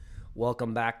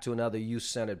Welcome back to another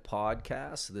youth-centered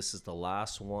podcast. This is the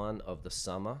last one of the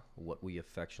summer, what we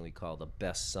affectionately call the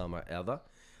best summer ever.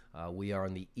 We are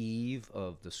on the eve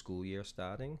of the school year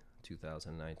starting,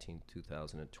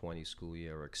 2019-2020 school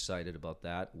year. We're excited about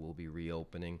that. We'll be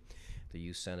reopening the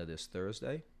youth center this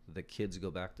Thursday. The kids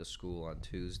go back to school on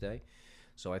Tuesday.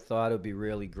 So I thought it would be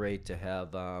really great to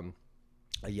have a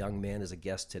young man as a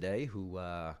guest today who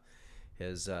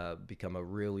has become a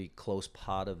really close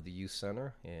part of the youth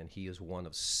center, and he is one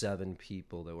of 7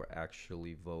 people that were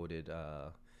actually voted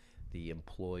the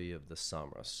employee of the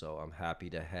summer. So I'm happy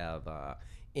to have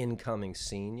incoming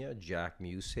senior Jack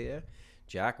Muse here.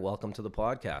 Jack, welcome to the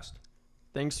podcast.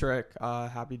 Thanks, Rick.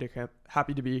 Happy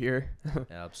to be here.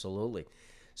 Absolutely.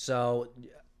 So,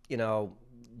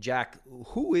 Jack,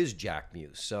 who is Jack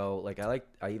Muse? So,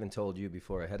 I even told you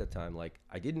before ahead of time,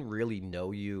 I didn't really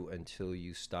know you until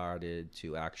you started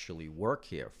to actually work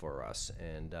here for us,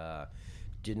 and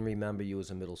didn't remember you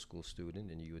as a middle school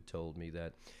student, and you had told me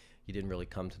that you didn't really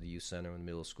come to the youth center in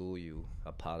middle school. You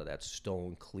are part of that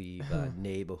Stone Cleve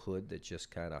neighborhood that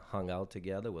just kind of hung out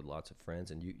together with lots of friends,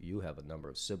 and you have a number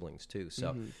of siblings too.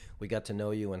 So we got to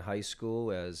know you in high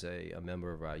school as a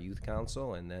member of our youth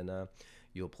council, and then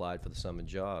you applied for the summer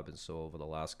job. And so over the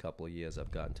last couple of years,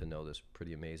 I've gotten to know this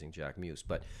pretty amazing Jack Muse.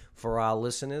 But for our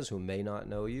listeners who may not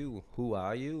know you, who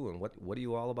are you and what are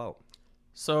you all about?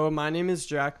 So my name is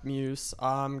Jack Muse.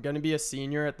 I'm going to be a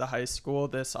senior at the high school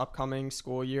this upcoming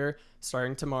school year,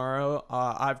 starting tomorrow.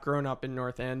 I've grown up in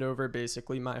North Andover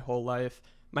basically my whole life.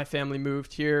 My family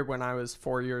moved here when I was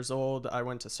 4 years old. I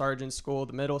went to sergeant school,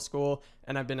 the middle school,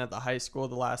 and I've been at the high school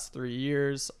the last 3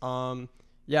 years.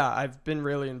 I've been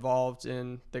really involved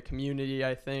in the community.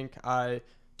 I think I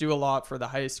do a lot for the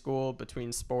high school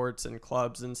between sports and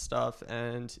clubs and stuff.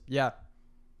 And yeah,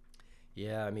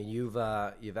 I mean, you've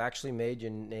actually made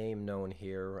your name known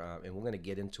here, and we're going to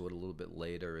get into it a little bit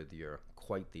later. You're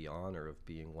quite the honor of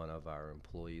being one of our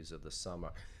employees of the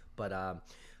summer. But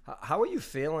how are you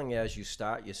feeling as you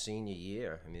start your senior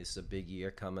year? I mean, it's a big year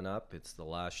coming up. It's the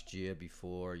last year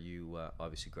before you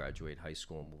obviously graduate high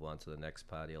school and move on to the next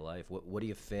part of your life. What are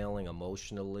you feeling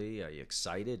emotionally? Are you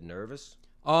excited, nervous?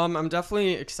 I'm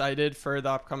definitely excited for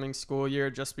the upcoming school year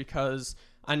just because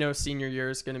I know senior year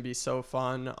is going to be so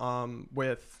fun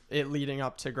with it leading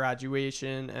up to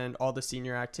graduation and all the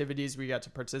senior activities we get to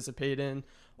participate in.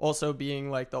 Also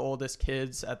being like the oldest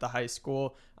kids at the high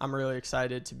school, I'm really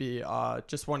excited to be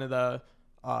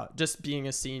just being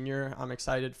a senior. I'm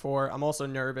excited for. I'm also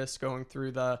nervous going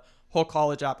through the whole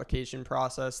college application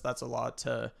process. That's a lot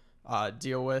to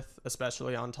deal with,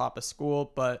 especially on top of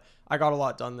school, but I got a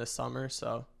lot done this summer,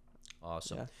 so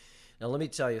awesome. Yeah. Now let me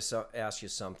ask you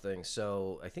something.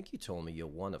 So I think you told me you're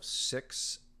one of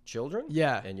 6 children.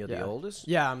 Yeah. And you're the oldest.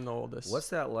 Yeah, I'm the oldest. What's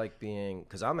that like being?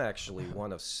 Because I'm actually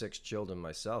one of 6 children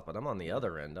myself, but I'm on the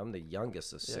other end. I'm the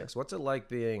youngest of 6. What's it like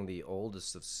being the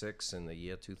oldest of 6 in the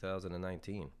year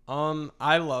 2019?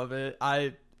 I love it.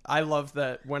 I love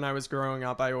that when I was growing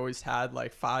up, I always had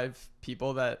like 5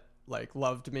 people that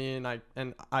loved me,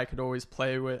 and I could always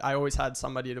play with. I always had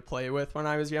somebody to play with when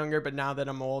I was younger, but now that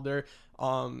I'm older,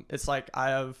 it's like I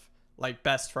have like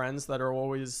best friends that are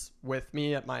always with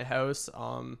me at my house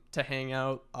to hang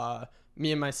out.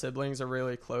 Me and my siblings are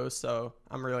really close, so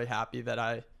I'm really happy that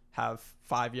I have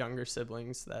 5 younger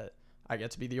siblings that I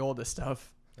get to be the oldest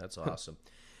of. That's awesome.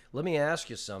 Let me ask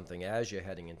you something as you're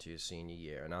heading into your senior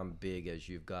year, and I'm big as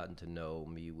you've gotten to know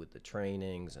me with the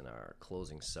trainings and our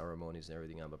closing ceremonies and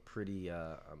everything. I'm a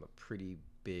pretty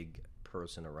big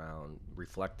person around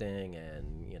reflecting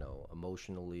and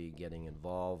emotionally getting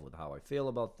involved with how I feel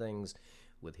about things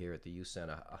with here at the youth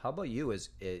center. How about you as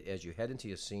you head into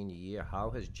your senior year?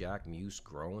 How has Jack Muse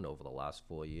grown over the last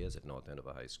 4 years at North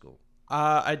Andover High School?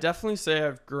 I definitely say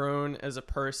I've grown as a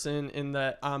person in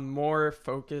that I'm more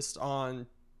focused on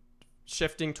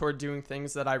shifting toward doing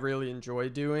things that I really enjoy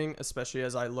doing, especially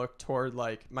as I look toward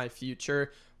like my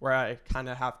future, where I kind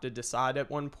of have to decide at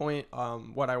one point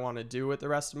what I want to do with the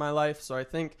rest of my life. So I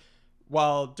think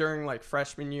while during like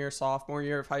freshman year, sophomore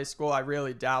year of high school, I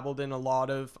really dabbled in a lot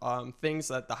of things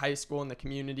that the high school and the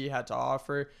community had to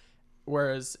offer.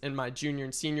 Whereas in my junior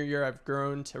and senior year, I've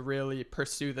grown to really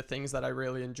pursue the things that I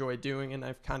really enjoy doing, and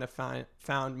I've kind of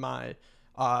found my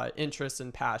interests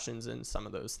and passions in some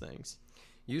of those things.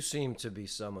 You seem to be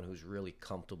someone who's really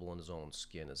comfortable in his own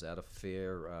skin. Is that a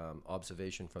fair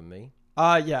observation from me?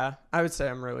 Yeah, I would say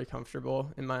I'm really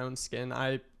comfortable in my own skin.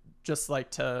 I just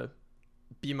like to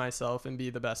be myself and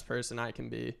be the best person I can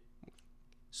be.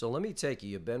 So let me take you.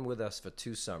 You've been with us for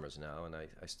 2 summers now, and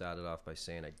I started off by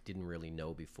saying I didn't really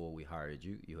know before we hired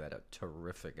you. You had a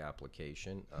terrific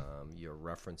application. Your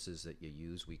references that you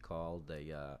used, we called,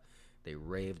 They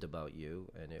raved about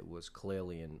you, and it was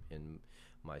clearly in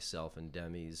myself and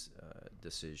Demi's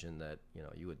decision that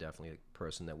you were definitely a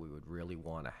person that we would really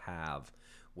want to have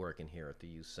working here at the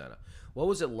youth center. What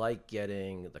was it like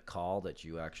getting the call that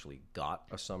you actually got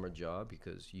a summer job?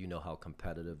 Because you know how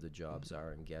competitive the jobs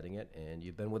are in getting it, and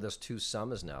you've been with us 2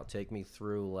 summers now. Take me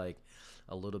through like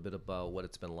a little bit about what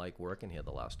it's been like working here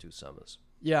the last 2 summers.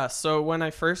 Yeah, so when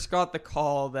I first got the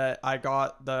call that I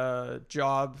got the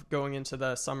job going into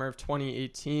the summer of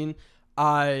 2018,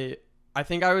 I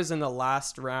think I was in the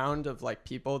last round of like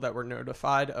people that were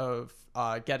notified of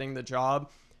getting the job.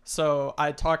 So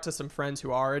I talked to some friends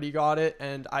who already got it,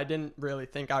 and I didn't really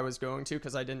think I was going to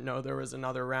because I didn't know there was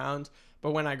another round.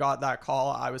 But when I got that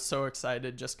call, I was so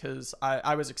excited just because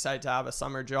I was excited to have a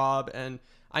summer job, and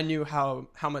I knew how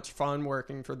much fun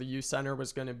working for the youth center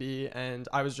was going to be, and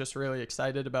I was just really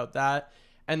excited about that.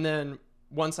 And then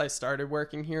once I started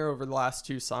working here over the last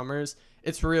 2 summers,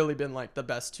 it's really been like the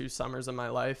best 2 summers of my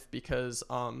life because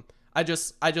I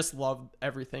just love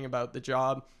everything about the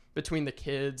job, between the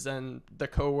kids and the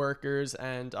coworkers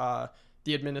and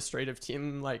the administrative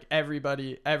team. Like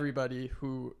everybody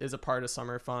who is a part of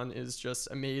Summer Fun is just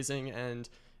amazing, and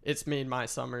it's made my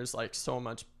summers like so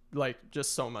much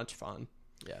fun.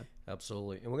 Yeah,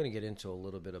 absolutely. And we're going to get into a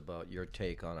little bit about your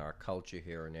take on our culture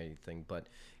here and anything. But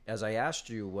as I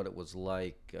asked you what it was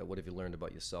like, what have you learned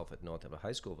about yourself at North Everett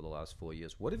High School over the last 4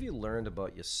 years? What have you learned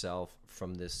about yourself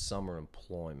from this summer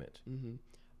employment? Mm-hmm.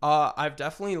 I've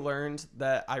definitely learned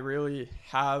that I really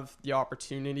have the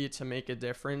opportunity to make a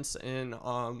difference in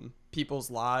people's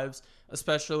lives.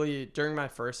 Especially during my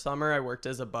first summer, I worked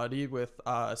as a buddy with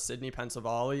Sydney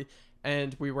Pensavalle,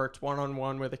 and we worked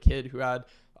one-on-one with a kid who had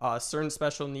certain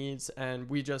special needs, and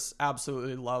we just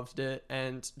absolutely loved it.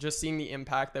 And just seeing the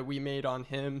impact that we made on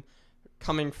him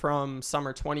coming from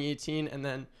summer 2018, and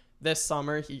then this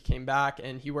summer he came back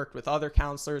and he worked with other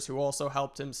counselors who also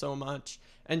helped him so much,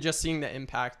 and just seeing the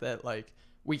impact that like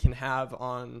we can have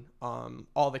on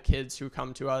all the kids who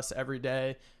come to us every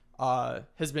day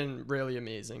has been really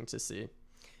amazing to see.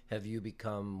 Have you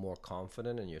become more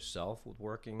confident in yourself with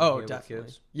working here definitely. With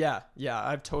kids? Yeah,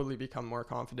 I've totally become more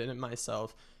confident in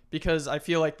myself because I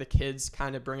feel like the kids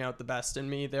kind of bring out the best in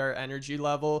me. Their energy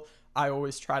level, I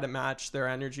always try to match their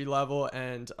energy level,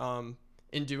 and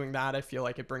in doing that, I feel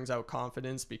like it brings out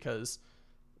confidence because,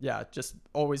 just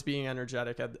always being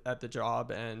energetic at the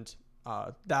job, and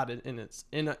that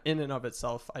in and of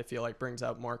itself, I feel like brings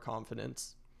out more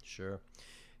confidence. Sure.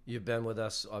 You've been with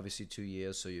us obviously 2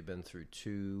 years, so you've been through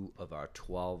 2 of our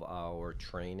 12-hour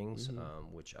trainings,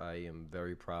 which I am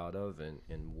very proud of, and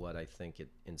what I think it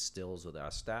instills with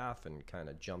our staff and kind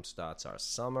of jumpstarts our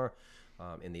summer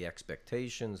in the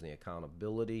expectations and the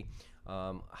accountability.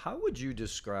 How would you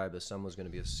describe, as someone's going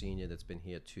to be a senior that's been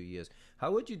here 2 years,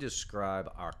 how would you describe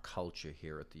our culture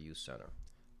here at the youth center?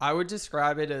 I would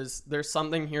describe it as there's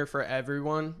something here for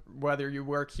everyone, whether you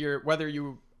work here, whether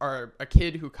you are a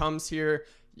kid who comes here,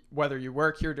 whether you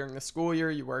work here during the school year,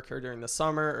 you work here during the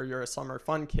summer, or you're a summer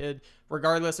fun kid.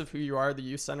 Regardless of who you are, the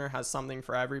youth center has something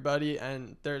for everybody,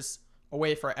 and there's a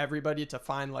way for everybody to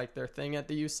find like their thing at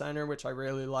the youth center, which I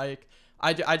really like.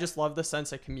 I just love the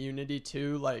sense of community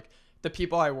too. Like the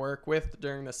people I work with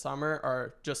during the summer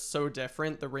are just so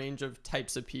different. The range of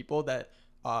types of people that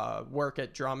work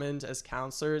at Drummond as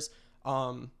counselors.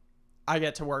 I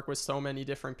get to work with so many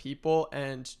different people,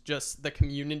 and just the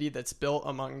community that's built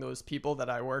among those people that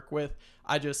I work with.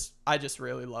 I just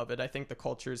really love it. I think the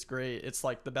culture is great. It's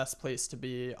like the best place to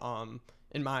be,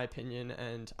 in my opinion.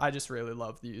 And I just really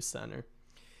love the youth center.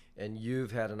 And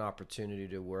you've had an opportunity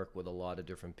to work with a lot of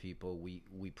different people.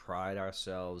 We pride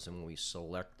ourselves, and when we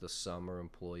select the summer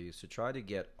employees, to try to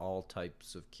get all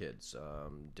types of kids,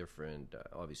 different,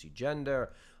 obviously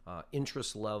gender,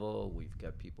 interest level. We've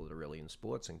got people that are really in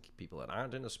sports and people that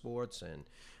aren't into sports, and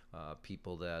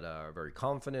people that are very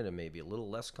confident and maybe a little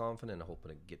less confident, and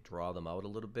hoping to draw them out a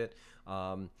little bit.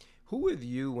 Who with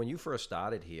you, when you first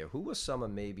started here, who was some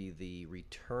of maybe the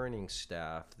returning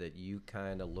staff that you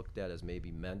kind of looked at as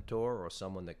maybe mentor, or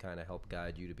someone that kind of helped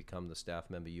guide you to become the staff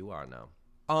member you are now?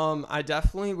 I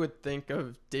definitely would think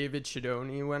of David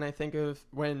Chidoni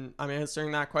when I'm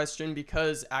answering that question,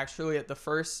 because actually at the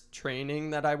first training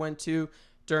that I went to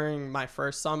during my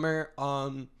first summer,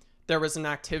 there was an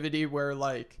activity where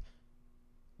like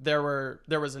there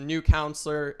was a new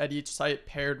counselor at each site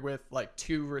paired with like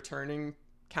 2 returning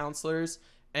counselors,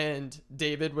 and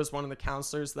David was one of the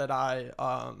counselors that I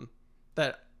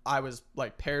was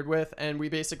like paired with, and we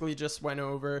basically just went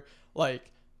over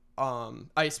like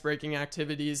ice breaking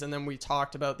activities, and then we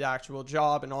talked about the actual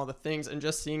job and all the things, and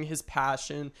just seeing his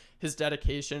passion, his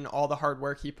dedication, all the hard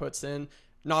work he puts in.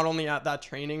 not only at that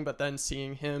training, but then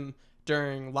seeing him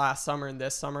during last summer and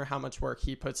this summer, how much work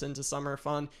he puts into summer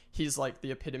fun. He's like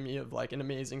the epitome of like an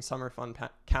amazing summer fun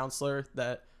counselor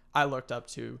that I looked up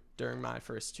to during my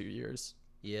first 2 years.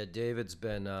 Yeah, David's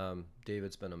been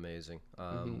amazing.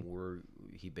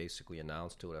 He basically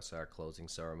announced to us our closing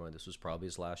ceremony. This was probably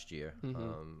his last year.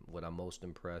 What I'm most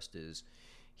impressed is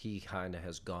he kind of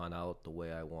has gone out the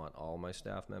way I want all my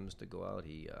staff members to go out.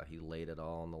 He laid it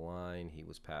all on the line. He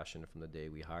was passionate from the day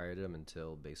we hired him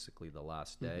until basically the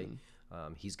last day.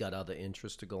 He's got other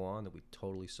interests to go on that we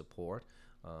totally support.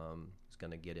 He's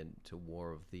going to get into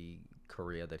more of the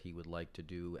career that he would like to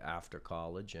do after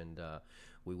college, and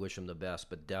we wish him the best,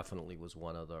 but definitely was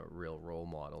one of the real role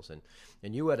models.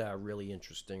 And you had a really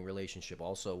interesting relationship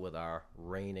also with our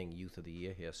reigning Youth of the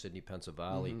Year here, Sydney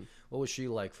Pensavalli. What was she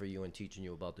like for you in teaching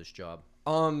you about this job?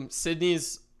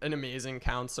 Sydney's an amazing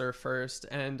counselor first,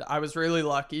 and I was really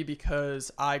lucky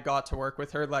because I got to work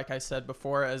with her, like I said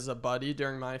before, as a buddy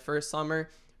during my first summer.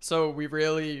 So we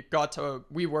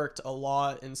worked a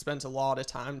lot and spent a lot of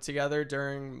time together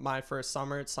during my first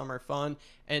summer at Summer Fun.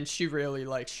 And she really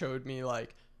like showed me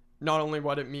like not only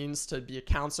what it means to be a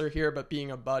counselor here, but being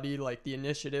a buddy, like the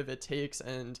initiative it takes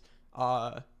and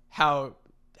how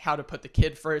to put the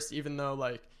kid first, even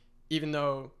though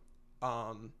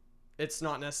it's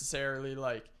not necessarily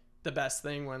like the best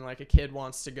thing when like a kid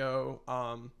wants to go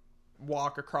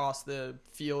walk across the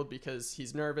field because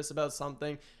he's nervous about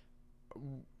something.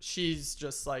 She's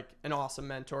just like an awesome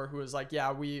mentor who is like,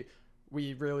 yeah, we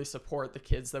really support the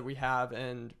kids that we have,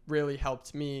 and really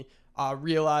helped me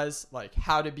realize like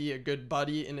how to be a good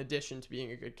buddy in addition to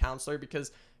being a good counselor,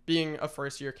 because being a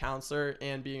first year counselor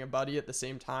and being a buddy at the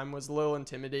same time was a little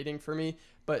intimidating for me,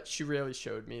 but she really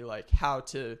showed me like how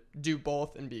to do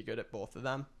both and be good at both of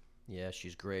them. Yeah,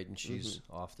 she's great, and she's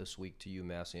off this week to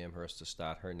UMass Amherst to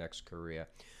start her next career.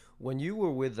 When you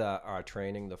were with our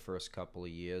training the first couple of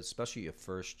years, especially your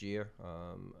first year,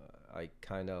 I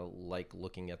kind of like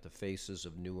looking at the faces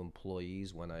of new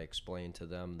employees when I explain to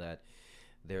them that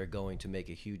they're going to make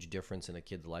a huge difference in a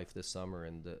kid's life this summer,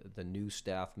 and the new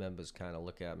staff members kind of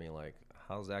look at me like,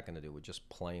 how's that going to do? We're just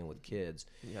playing with kids.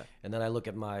 Yeah. And then I look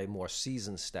at my more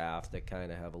seasoned staff that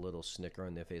kind of have a little snicker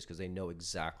on their face because they know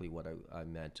exactly what I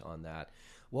meant on that.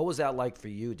 What was that like for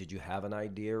you? Did you have an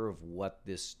idea of what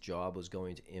this job was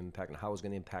going to impact and how it was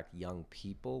going to impact young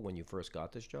people when you first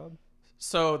got this job?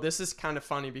 So this is kind of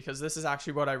funny because this is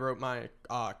actually what I wrote my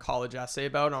college essay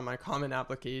about on my common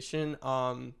application.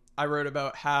 I wrote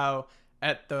about how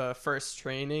at the first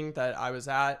training that I was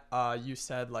at, you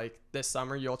said like this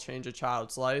summer you'll change a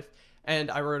child's life. And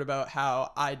I wrote about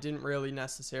how I didn't really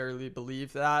necessarily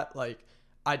believe that. Like,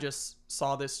 I just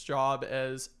saw this job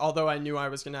as, although I knew I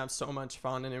was going to have so much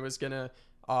fun and it was going to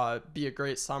be a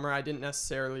great summer, I didn't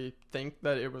necessarily think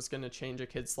that it was going to change a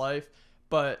kid's life.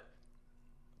 But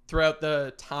throughout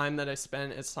the time that I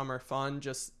spent at Summer Fun,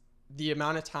 just the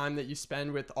amount of time that you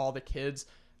spend with all the kids,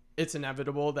 it's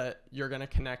inevitable that you're going to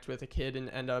connect with a kid and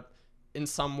end up in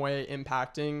some way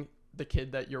impacting the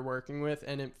kid that you're working with.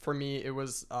 And for me, it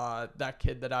was that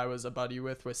kid that I was a buddy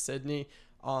with Sydney.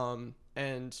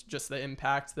 And just the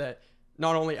impact that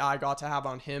not only I got to have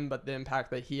on him, but the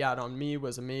impact that he had on me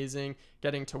was amazing.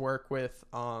 Getting to work with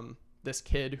this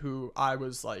kid who I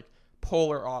was like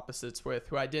polar opposites with,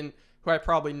 who I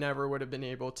probably never would have been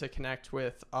able to connect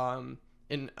with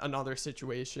in another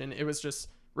situation. It was just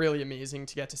really amazing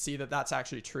to get to see that that's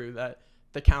actually true, that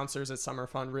the counselors at Summer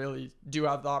Fun really do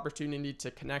have the opportunity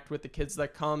to connect with the kids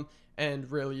that come and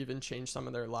really even change some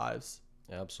of their lives.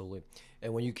 Absolutely.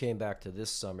 And when you came back to this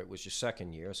summer, it was your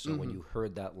second year. So when you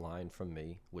heard that line from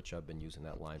me, which I've been using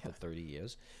that line for 30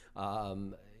 years,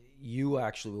 you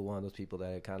actually were one of those people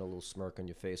that had kind of a little smirk on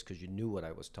your face because you knew what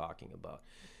I was talking about.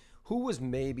 Who was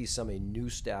maybe a new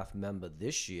staff member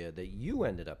this year that you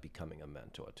ended up becoming a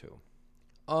mentor to?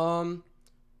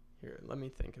 Here, let me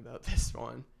think about this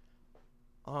one.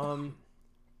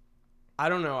 I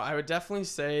don't know. I would definitely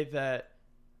say that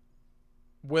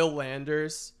Will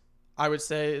Landers, I would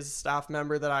say, is a staff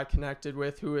member that I connected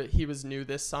with, he was new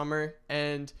this summer,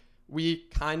 and we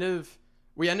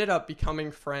ended up becoming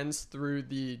friends through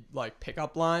the like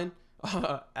pickup line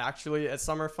actually at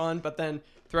Summer Fun. But then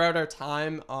throughout our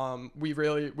time,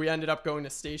 we ended up going to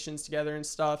stations together and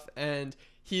stuff, and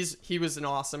he was an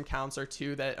awesome counselor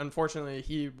too, that unfortunately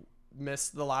he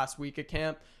missed the last week of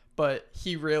camp, but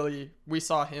we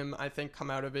saw him, I think,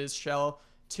 come out of his shell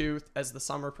too as the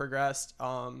summer progressed.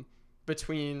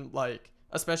 Between like,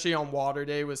 especially on Water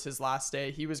Day was his last day,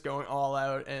 he was going all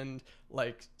out and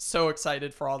like so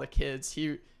excited for all the kids.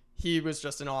 He was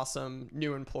just an awesome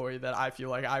new employee that I feel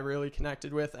like I really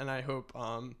connected with, and I hope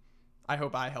I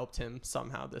hope I helped him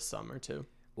somehow this summer too.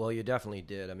 Well, you definitely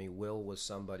did. I mean, Will was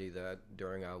somebody that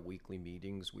during our weekly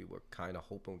meetings, we were kind of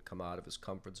hoping would come out of his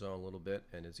comfort zone a little bit.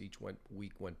 And as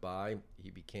week went by,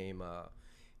 he became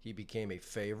a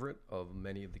favorite of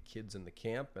many of the kids in the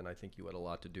camp, and I think you had a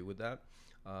lot to do with that.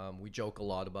 We joke a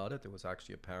lot about it. There was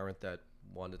actually a parent that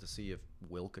wanted to see if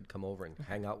Will could come over and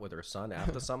hang out with her son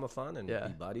after summer fun and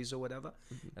be buddies or whatever.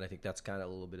 And I think that's kind of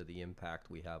a little bit of the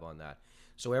impact we have on that.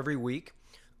 So every week,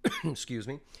 excuse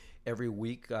me, every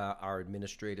week our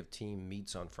administrative team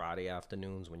meets on Friday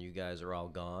afternoons when you guys are all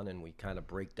gone, and we kind of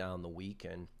break down the week.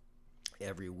 And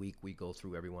every week we go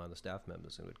through every one of the staff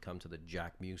members, and it would come to the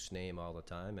Jack Muse name all the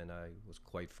time, and I was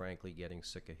quite frankly getting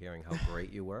sick of hearing how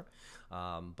great you were.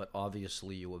 But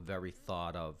obviously you were very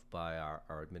thought of by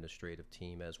our administrative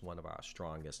team as one of our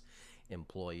strongest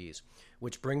employees,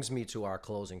 which brings me to our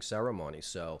closing ceremony.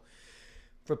 So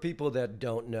for people that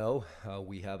don't know,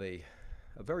 we have a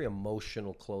very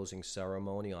emotional closing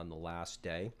ceremony on the last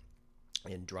day.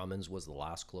 And Drummond's was the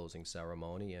last closing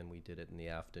ceremony, and we did it in the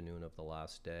afternoon of the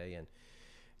last day. And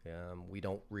we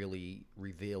don't really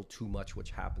reveal too much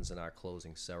which happens in our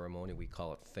closing ceremony. We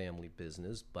call it family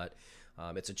business, but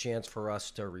it's a chance for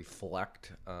us to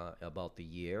reflect about the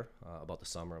year, about the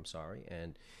summer, I'm sorry,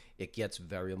 and it gets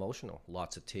very emotional.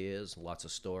 Lots of tears, lots of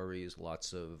stories,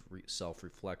 lots of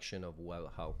self-reflection of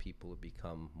how people have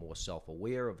become more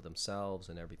self-aware of themselves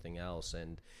and everything else.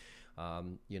 And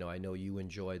I know you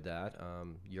enjoyed that.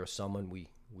 You're someone we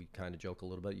kind of joke a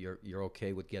little bit. You're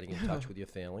okay with getting in touch with your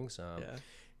feelings.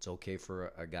 It's okay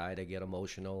for a guy to get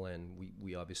emotional, and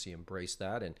we obviously embrace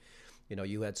that. And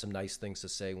you had some nice things to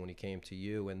say when he came to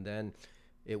you, and then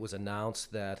it was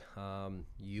announced that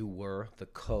you were the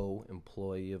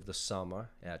co-employee of the summer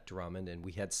at Drummond, and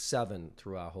we had 7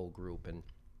 through our whole group, and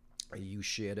you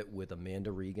shared it with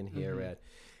Amanda Regan here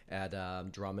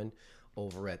at Drummond.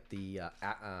 Over at the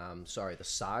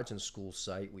Sergeant School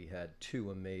site, we had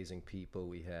 2 amazing people.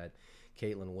 We had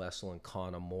Caitlin Wessel and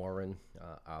Connor Morin.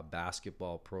 Our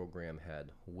basketball program had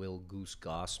Will Goose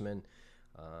Gossman.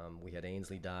 We had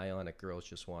Ainsley Dion at Girls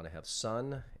Just Want to Have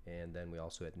Sun. And then we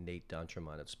also had Nate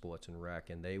Duntram at Sports and Rec.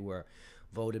 And they were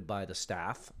voted by the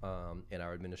staff and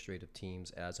our administrative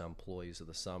teams as employees of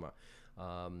the summer.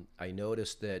 I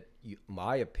noticed that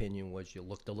my opinion was you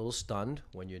looked a little stunned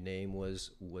when your name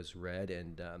was read,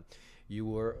 and you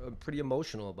were pretty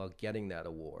emotional about getting that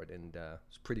award, and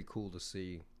it's pretty cool to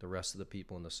see the rest of the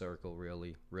people in the circle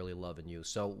really, really loving you.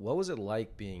 So what was it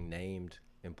like being named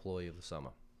Employee of the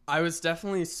Summer? I was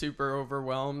definitely super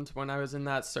overwhelmed when I was in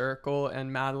that circle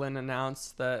and Madeline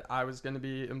announced that I was going to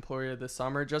be Employee of the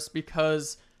Summer, just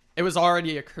because it was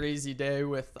already a crazy day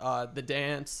with the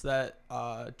dance that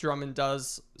Drummond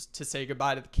does to say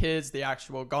goodbye to the kids, the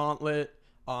actual gauntlet,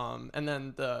 and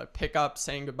then the pickup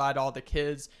saying goodbye to all the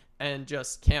kids, and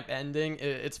just camp ending.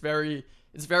 It's very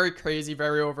crazy,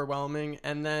 very overwhelming.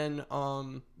 And then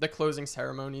the closing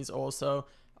ceremonies also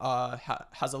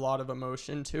has a lot of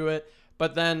emotion to it.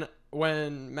 But then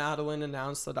when Madeline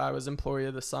announced that I was Employee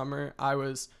of the Summer, I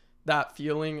was that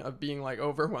feeling of being like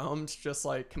overwhelmed, just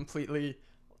like completely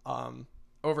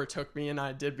overtook me, and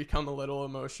I did become a little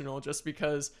emotional just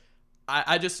because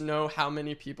I just know how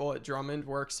many people at Drummond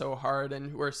work so hard and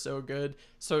who are so good.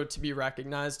 So to be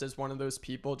recognized as one of those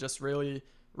people just really,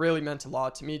 really meant a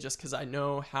lot to me, just because I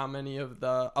know how many of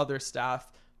the other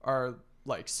staff are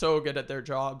like so good at their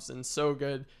jobs and so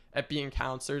good at being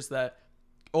counselors that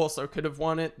also could have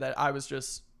won it, that I was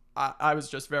just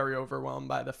very overwhelmed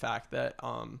by the fact that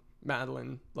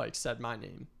Madeline like said my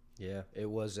name. Yeah, it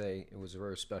was a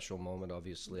very special moment.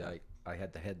 Obviously, I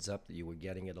had the heads up that you were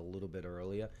getting it a little bit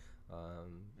earlier,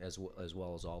 as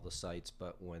well as all the sites.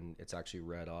 But when it's actually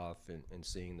read off and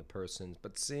seeing the persons,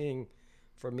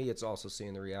 for me, it's also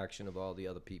seeing the reaction of all the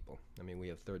other people. I mean, we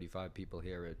have 35 people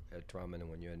here at Drummond,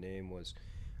 and when your name was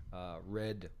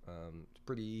read, it's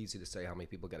pretty easy to say how many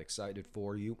people got excited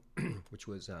for you, which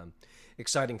was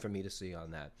exciting for me to see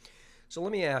on that. So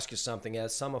let me ask you something.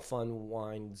 As Summer Fun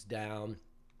winds down,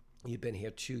 you've been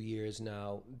here 2 years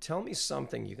now. Tell me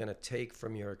something you're going to take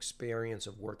from your experience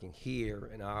of working here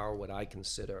in our, what I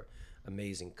consider,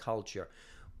 amazing culture.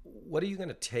 What are you going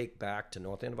to take back to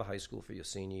North Andover High School for your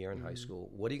senior year in high school?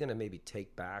 What are you going to maybe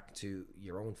take back to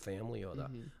your own family or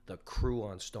the crew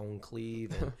on Stone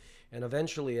Cleve? And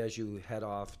eventually, as you head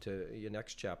off to your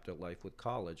next chapter of life with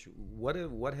college,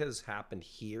 what has happened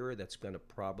here that's going to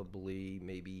probably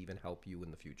maybe even help you in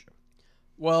the future?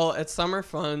 Well, at Summer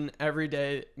Fun, every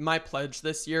day, my pledge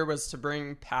this year was to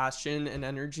bring passion and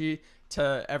energy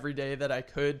to every day that I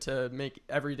could, to make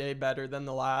every day better than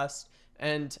the last.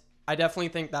 And I definitely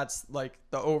think that's like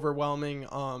the overwhelming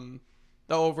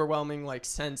the overwhelming like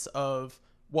sense of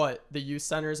what the youth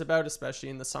center is about, especially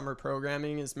in the summer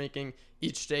programming, is making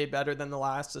each day better than the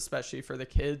last, especially for the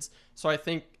kids. So I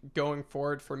think going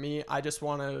forward for me, I just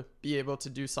want to be able to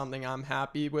do something I'm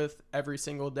happy with every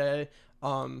single day,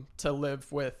 to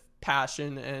live with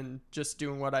passion and just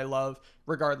doing what I love,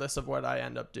 regardless of what I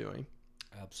end up doing.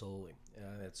 Absolutely.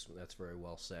 That's very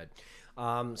well said.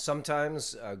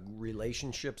 Sometimes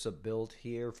relationships are built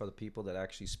here for the people that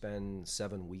actually spend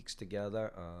 7 weeks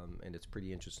together, and it's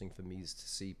pretty interesting for me to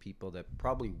see people that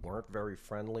probably weren't very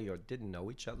friendly or didn't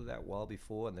know each other that well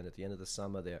before, and then at the end of the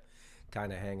summer they're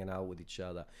kind of hanging out with each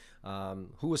other.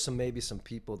 Who are maybe some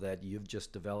people that you've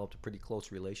just developed a pretty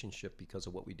close relationship because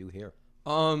of what we do here?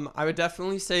 I would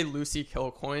definitely say Lucy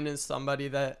Kilcoyne is somebody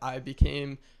that I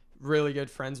became really good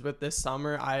friends with this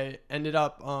summer. I ended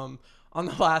up on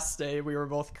the last day we were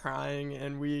both crying,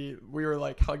 and we were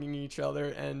like hugging each other,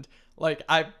 and like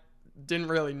I didn't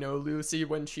really know Lucy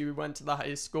when she went to the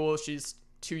high school. She's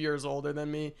 2 years older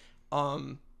than me,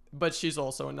 but she's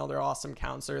also another awesome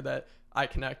counselor that I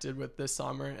connected with this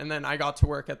summer. And then I got to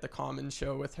work at the Common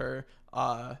Show with her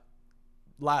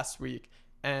last week,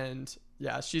 and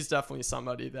yeah, she's definitely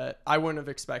somebody that I wouldn't have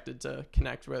expected to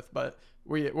connect with, but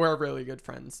we're really good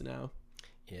friends now.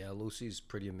 Yeah, Lucy's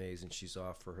pretty amazing. She's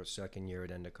off for her second year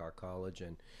at Endicott College,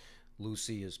 and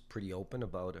Lucy is pretty open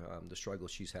about the struggle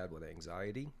she's had with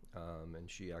anxiety,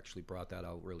 and she actually brought that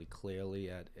out really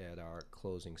clearly at our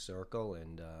closing circle.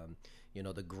 And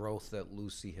the growth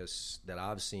that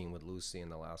I've seen with Lucy in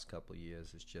the last couple of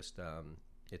years is just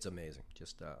it's amazing.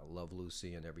 Just love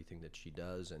Lucy and everything that she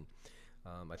does, and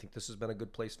I think this has been a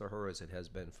good place for her, as it has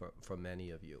been for many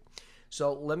of you.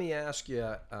 So let me ask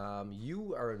you,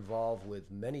 you are involved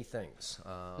with many things.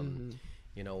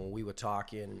 When we were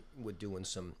talking, we're doing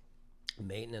some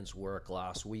maintenance work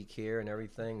last week here and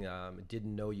everything.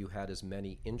 Didn't know you had as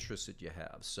many interests that you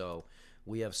have. So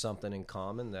we have something in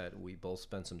common, that we both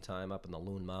spent some time up in the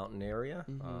Loon Mountain area.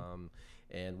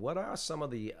 And what are some of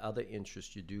the other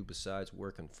interests you do besides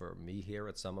working for me here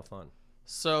at Summer Fun?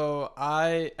 So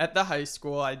at the high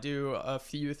school, I do a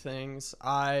few things.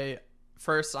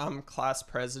 First, I'm class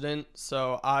president,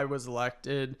 so I was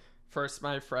elected first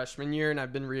my freshman year, and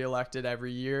I've been reelected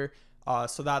every year.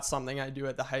 So that's something I do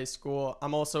at the high school.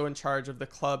 I'm also in charge of the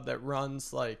club that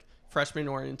runs like freshman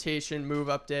orientation, move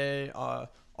up day,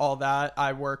 all that.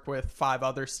 I work with 5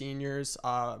 other seniors,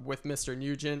 with Mr.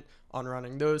 Nugent on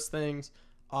running those things.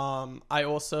 I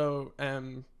also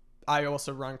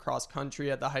run cross country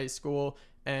at the high school,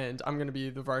 and I'm going to be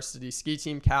the varsity ski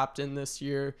team captain this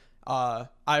year. I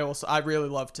really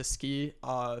love to ski.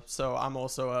 So I'm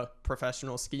also a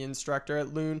professional ski instructor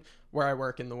at Loon, where I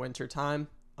work in the winter time.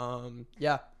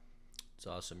 Yeah. It's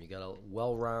awesome. You got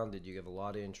well-rounded, you have a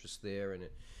lot of interest there, and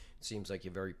it seems like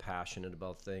you're very passionate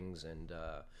about things, and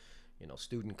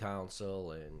student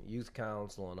council and youth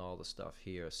council and all the stuff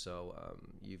here. So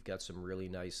you've got some really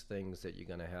nice things that you're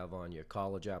going to have on your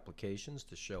college applications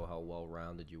to show how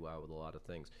well-rounded you are with a lot of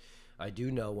things. I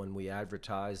do know when we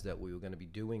advertised that we were going to be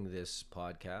doing this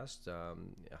podcast,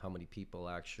 how many people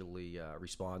actually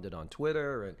responded on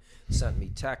Twitter and sent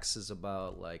me texts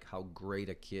about like how great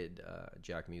a kid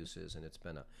Jack Muse is, and it's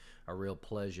been a real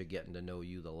pleasure getting to know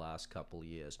you the last couple of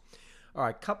years. All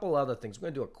right, couple other things. We're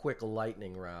going to do a quick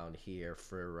lightning round here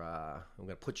I'm going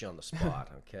to put you on the spot,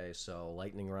 okay? So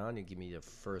lightning round, you give me the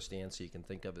first answer you can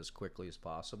think of as quickly as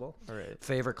possible. All right.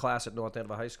 Favorite class at North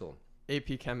Andover High School?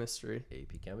 AP Chemistry.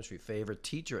 AP Chemistry. Favorite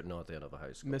teacher at North Andover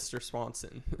High School? Mr.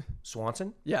 Swanson.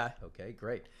 Swanson? Yeah. Okay,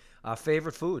 great.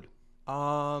 Favorite food?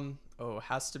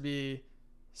 Has to be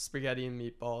spaghetti and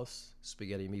meatballs.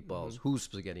 Spaghetti and meatballs. Who's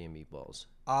spaghetti and meatballs?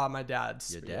 My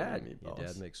dad's. Your dad? And meatballs. Your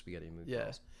dad makes spaghetti and meatballs.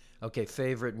 Yeah. Okay,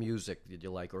 favorite music did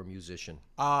you like, or musician?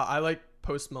 I like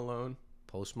Post Malone.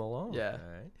 Post Malone? Yeah.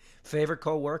 All right. Favorite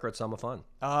co-worker at Summer Fun?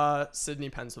 Sydney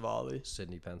Pensavalli.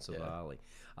 Sydney Pensavalli.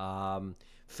 Yeah.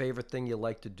 Favorite thing you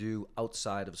like to do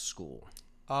outside of school?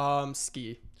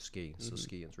 Ski. Ski. So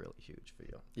skiing's really huge for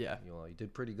you. Yeah. You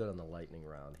did pretty good on the lightning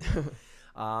round here.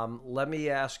 Let me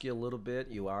ask you a little bit.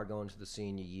 You are going to the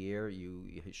senior year.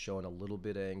 You're showing a little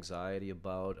bit of anxiety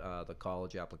about the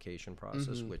college application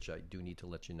process, which I do need to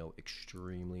let you know,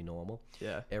 extremely normal.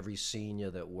 Yeah. Every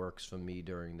senior that works for me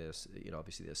during this,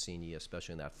 obviously their senior year,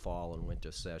 especially in that fall and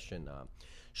winter session,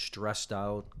 stressed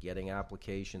out, getting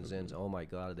applications in. Oh my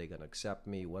God, are they going to accept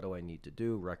me? What do I need to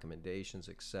do? Recommendations,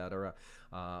 etc.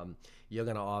 You're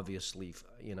going to obviously,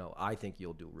 I think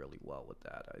you'll do really well with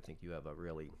that. I think you have a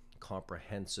really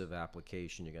comprehensive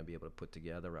application you're going to be able to put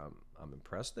together. I'm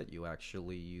impressed that you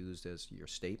actually used as your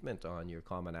statement on your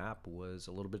Common App was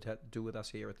a little bit to do with us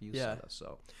here at the Youth Center.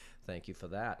 So Thank you for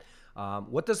that.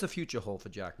 What does the future hold for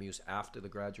Jack Muse after the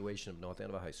graduation of North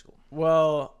Andover High School?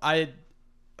 Well, I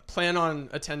plan on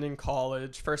attending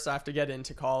college. First, I have to get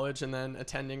into college and then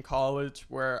attending college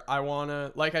where I want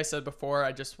to, like I said before,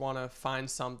 I just want to find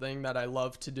something that I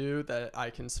love to do that I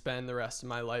can spend the rest of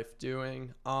my life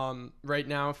doing. Right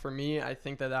now, for me, I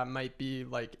think that might be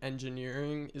like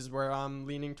engineering is where I'm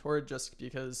leaning toward just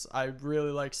because I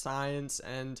really like science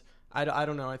and I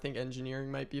don't know, I think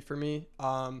engineering might be for me.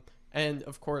 And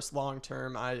of course, long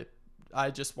term, I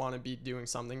just want to be doing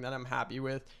something that I'm happy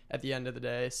with at the end of the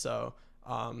day. So,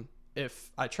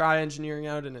 if I try engineering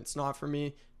out and it's not for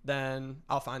me, then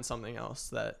I'll find something else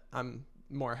that I'm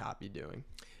more happy doing.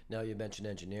 Now, you mentioned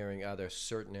engineering. Are there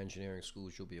certain engineering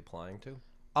schools you'll be applying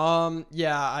to?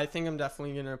 Yeah, I think I'm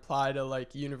definitely going to apply to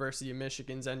like University of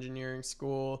Michigan's engineering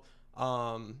school,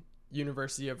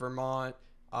 University of Vermont.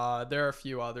 There are a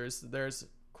few others. There's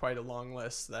quite a long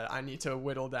list that I need to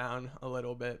whittle down a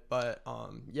little bit, but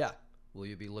yeah. Will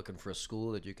you be looking for a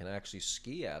school that you can actually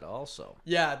ski at also?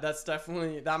 Yeah,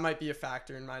 that might be a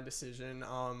factor in my decision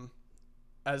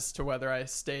as to whether I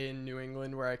stay in New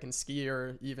England where I can ski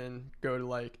or even go to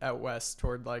like out west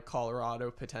toward like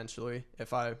Colorado potentially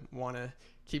if I want to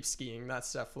keep skiing.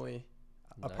 That's definitely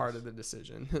a part of the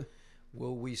decision.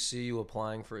 Will we see you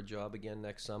applying for a job again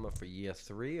next summer for year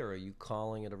 3, or are you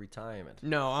calling it a retirement?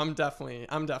 No, I'm definitely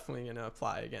going to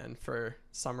apply again for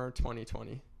summer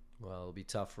 2020. Well, it'll be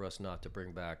tough for us not to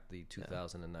bring back the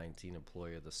 2019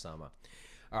 Employer of the Summer.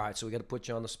 All right, so we got to put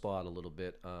you on the spot a little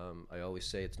bit. I always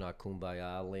say it's not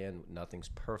kumbaya land. Nothing's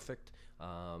perfect.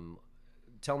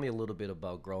 Tell me a little bit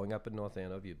about growing up in North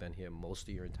Andover. You've been here most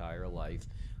of your entire life.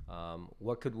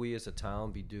 What could we as a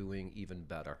town be doing even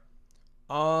better?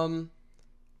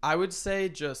 I would say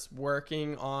just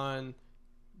working on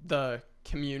the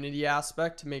community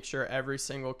aspect to make sure every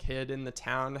single kid in the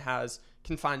town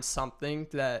can find something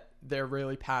that they're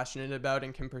really passionate about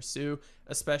and can pursue,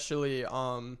 especially at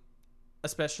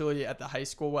the high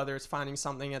school, whether it's finding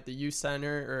something at the youth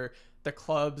center or the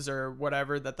clubs or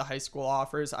whatever that the high school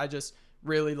offers. I just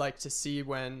really like to see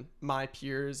when my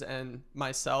peers and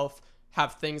myself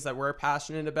have things that we're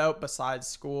passionate about besides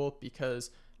school, because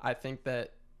I think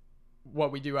that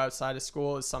what we do outside of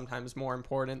school is sometimes more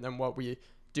important than what we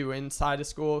do inside of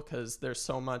school, because there's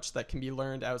so much that can be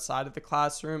learned outside of the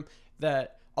classroom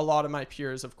that a lot of my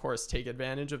peers, of course, take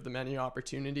advantage of the many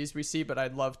opportunities we see, but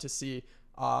I'd love to see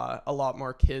a lot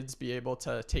more kids be able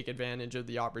to take advantage of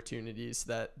the opportunities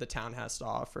that the town has to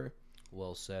offer.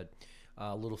 Well said.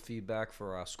 A little feedback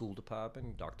for our school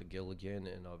department, Dr. Gilligan,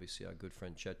 and obviously our good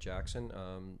friend Chet Jackson.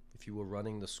 If you were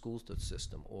running the school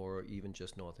system or even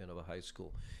just North Andover High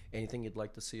School, anything you'd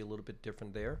like to see a little bit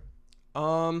different there?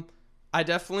 I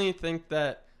definitely think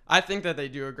that they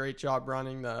do a great job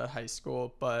running the high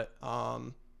school, but I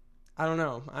don't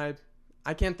know.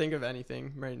 I can't think of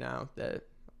anything right now that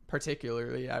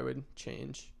particularly I would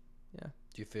change. Yeah.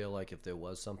 Do you feel like if there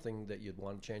was something that you'd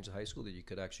want to change the high school, that you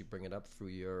could actually bring it up through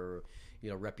your,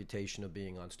 reputation of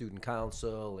being on student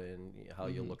council and how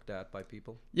you're looked at by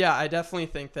people? Yeah, I definitely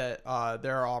think that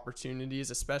there are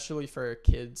opportunities, especially for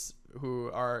kids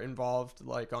who are involved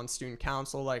like on student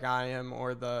council like I am,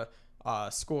 or the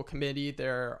school committee.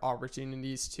 There are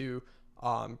opportunities to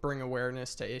bring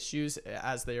awareness to issues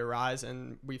as they arise,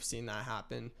 and we've seen that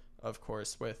happen, of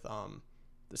course, with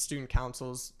the student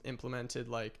councils implemented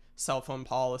like cell phone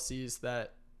policies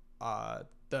that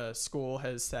the school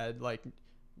has said like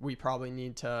we probably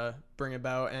need to bring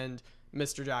about, and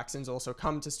Mr. Jackson's also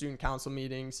come to student council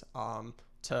meetings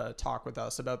to talk with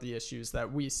us about the issues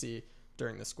that we see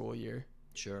during the school year.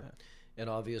 Sure. And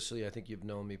obviously, I think you've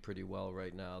known me pretty well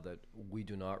right now that we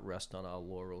do not rest on our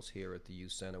laurels here at the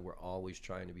youth center. We're always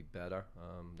trying to be better.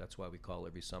 That's why we call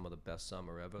every summer the best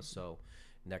summer ever. So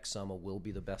next summer will be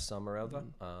the best summer ever.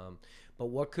 But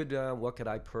what could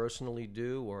I personally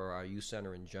do, or our youth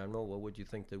center in general? What would you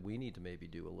think that we need to maybe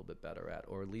do a little bit better at,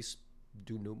 or at least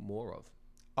do more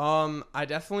of? I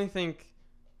definitely think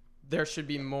there should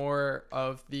be more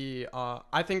of the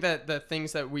I think that the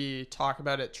things that we talk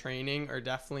about at training are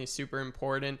definitely super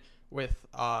important, with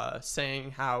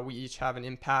saying how we each have an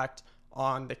impact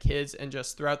on the kids, and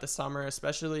just throughout the summer,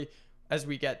 especially as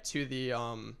we get to the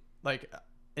like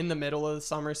in the middle of the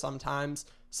summer, sometimes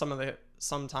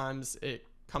it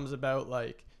comes about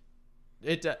like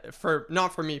it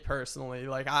not for me personally,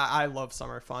 like I love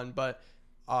summer fun, but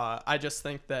I just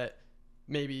think that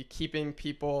maybe keeping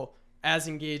people as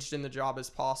engaged in the job as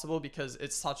possible, because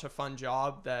it's such a fun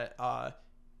job that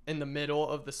in the middle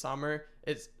of the summer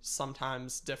it's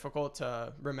sometimes difficult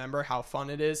to remember how fun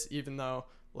it is, even though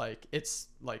like it's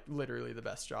like literally the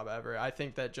best job ever. I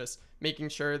think that just making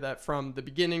sure that from the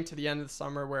beginning to the end of the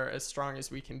summer we're as strong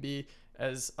as we can be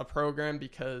as a program,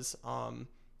 because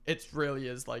it really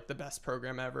is like the best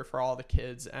program ever for all the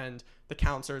kids, and the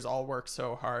counselors all work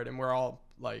so hard, and we're all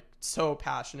like so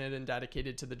passionate and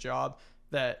dedicated to the job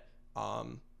that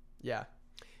yeah.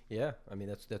 Yeah, I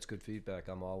mean that's good feedback.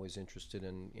 I'm always interested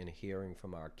in hearing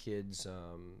from our kids,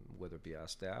 whether it be our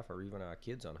staff or even our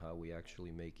kids, on how we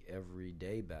actually make every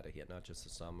day better here, not just the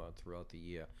summer, throughout the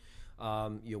year.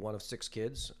 You're one of 6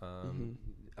 kids.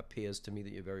 Appears to me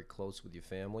that you're very close with your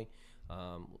family.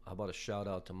 How about a shout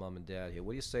out to mom and dad here?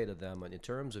 What do you say to them in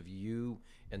terms of you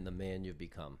and the man you've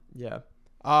become? Yeah.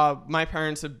 My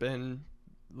parents have been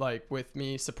like with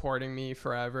me, supporting me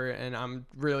forever, and I'm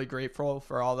really grateful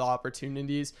for all the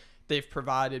opportunities they've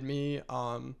provided me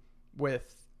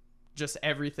with just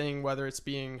everything, whether it's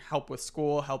being help with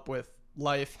school, help with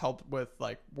life, help with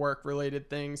like work related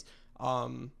things,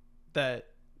 that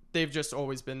they've just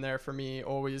always been there for me,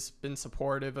 always been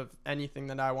supportive of anything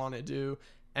that I want to do.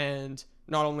 And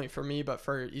not only for me, but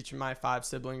for each of my 5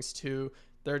 siblings too.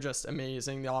 They're just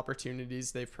amazing, the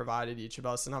opportunities they've provided each of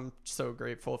us, and I'm so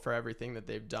grateful for everything that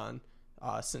they've done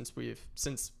since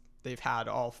they've had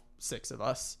all 6 of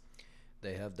us.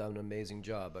 They have done an amazing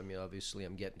job. I mean, obviously,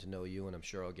 I'm getting to know you, and I'm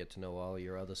sure I'll get to know all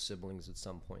your other siblings at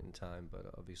some point in time. But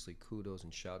obviously, kudos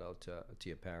and shout out to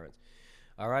your parents.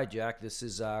 All right, Jack, this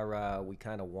is our, we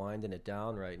kind of winding it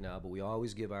down right now, but we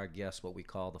always give our guests what we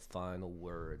call the final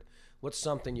word. What's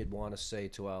something you'd want to say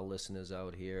to our listeners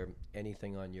out here?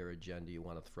 Anything on your agenda you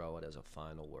want to throw it as a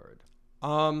final word?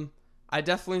 I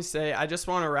definitely say I just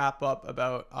want to wrap up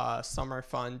about summer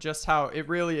fun, just how it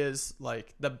really is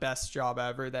like the best job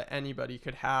ever that anybody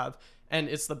could have. And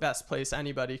it's the best place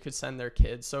anybody could send their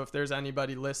kids. So if there's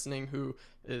anybody listening who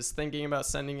is thinking about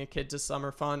sending a kid to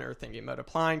summer fun or thinking about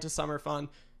applying to summer fun,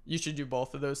 you should do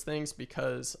both of those things,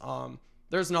 because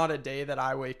there's not a day that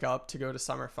I wake up to go to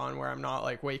summer fun where I'm not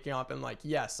like waking up and like,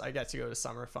 yes, I get to go to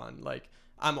summer fun. Like,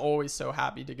 I'm always so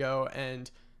happy to go.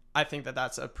 And I think that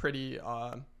that's a pretty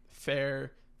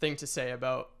fair thing to say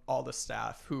about all the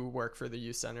staff who work for the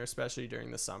youth center, especially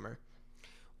during the summer.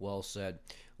 Well said.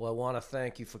 Well, I want to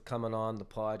thank you for coming on the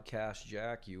podcast,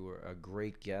 Jack. You were a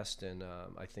great guest, and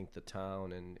I think the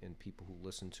town and people who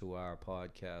listen to our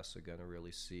podcast are going to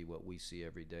really see what we see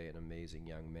every day, an amazing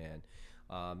young man.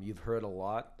 You've heard a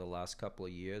lot the last couple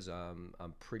of years.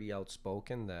 I'm pretty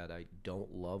outspoken that I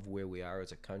don't love where we are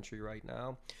as a country right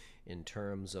now in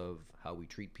terms of how we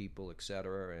treat people,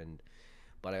 etc.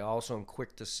 But I also am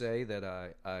quick to say that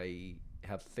I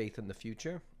have faith in the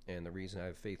future. And the reason I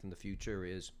have faith in the future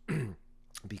is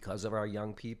because of our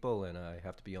young people. And I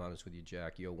have to be honest with you,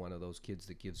 Jack, you're one of those kids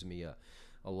that gives me a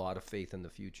lot of faith in the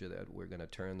future that we're going to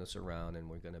turn this around and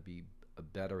we're going to be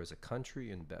better as a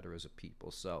country and better as a people.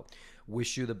 So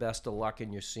wish you the best of luck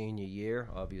in your senior year.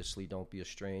 Obviously, don't be a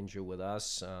stranger with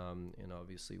us. And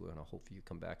obviously, we're going to hope you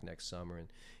come back next summer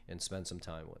and spend some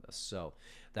time with us. So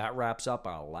that wraps up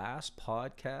our last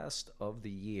podcast of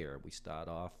the year. We start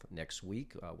off next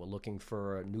week. We're looking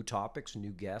for new topics,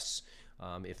 new guests.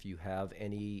 If you have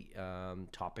any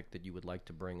topic that you would like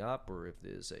to bring up, or if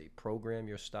there's a program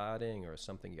you're starting or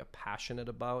something you're passionate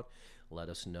about, let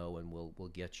us know and we'll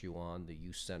get you on the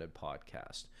Youth-Centered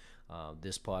podcast.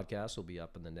 This podcast will be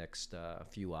up in the next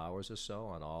few hours or so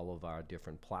on all of our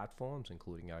different platforms,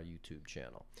 including our YouTube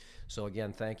channel. So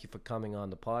again, thank you for coming on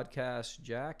the podcast,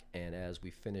 Jack. And as we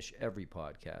finish every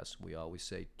podcast, we always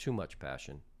say too much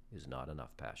passion is not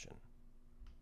enough passion.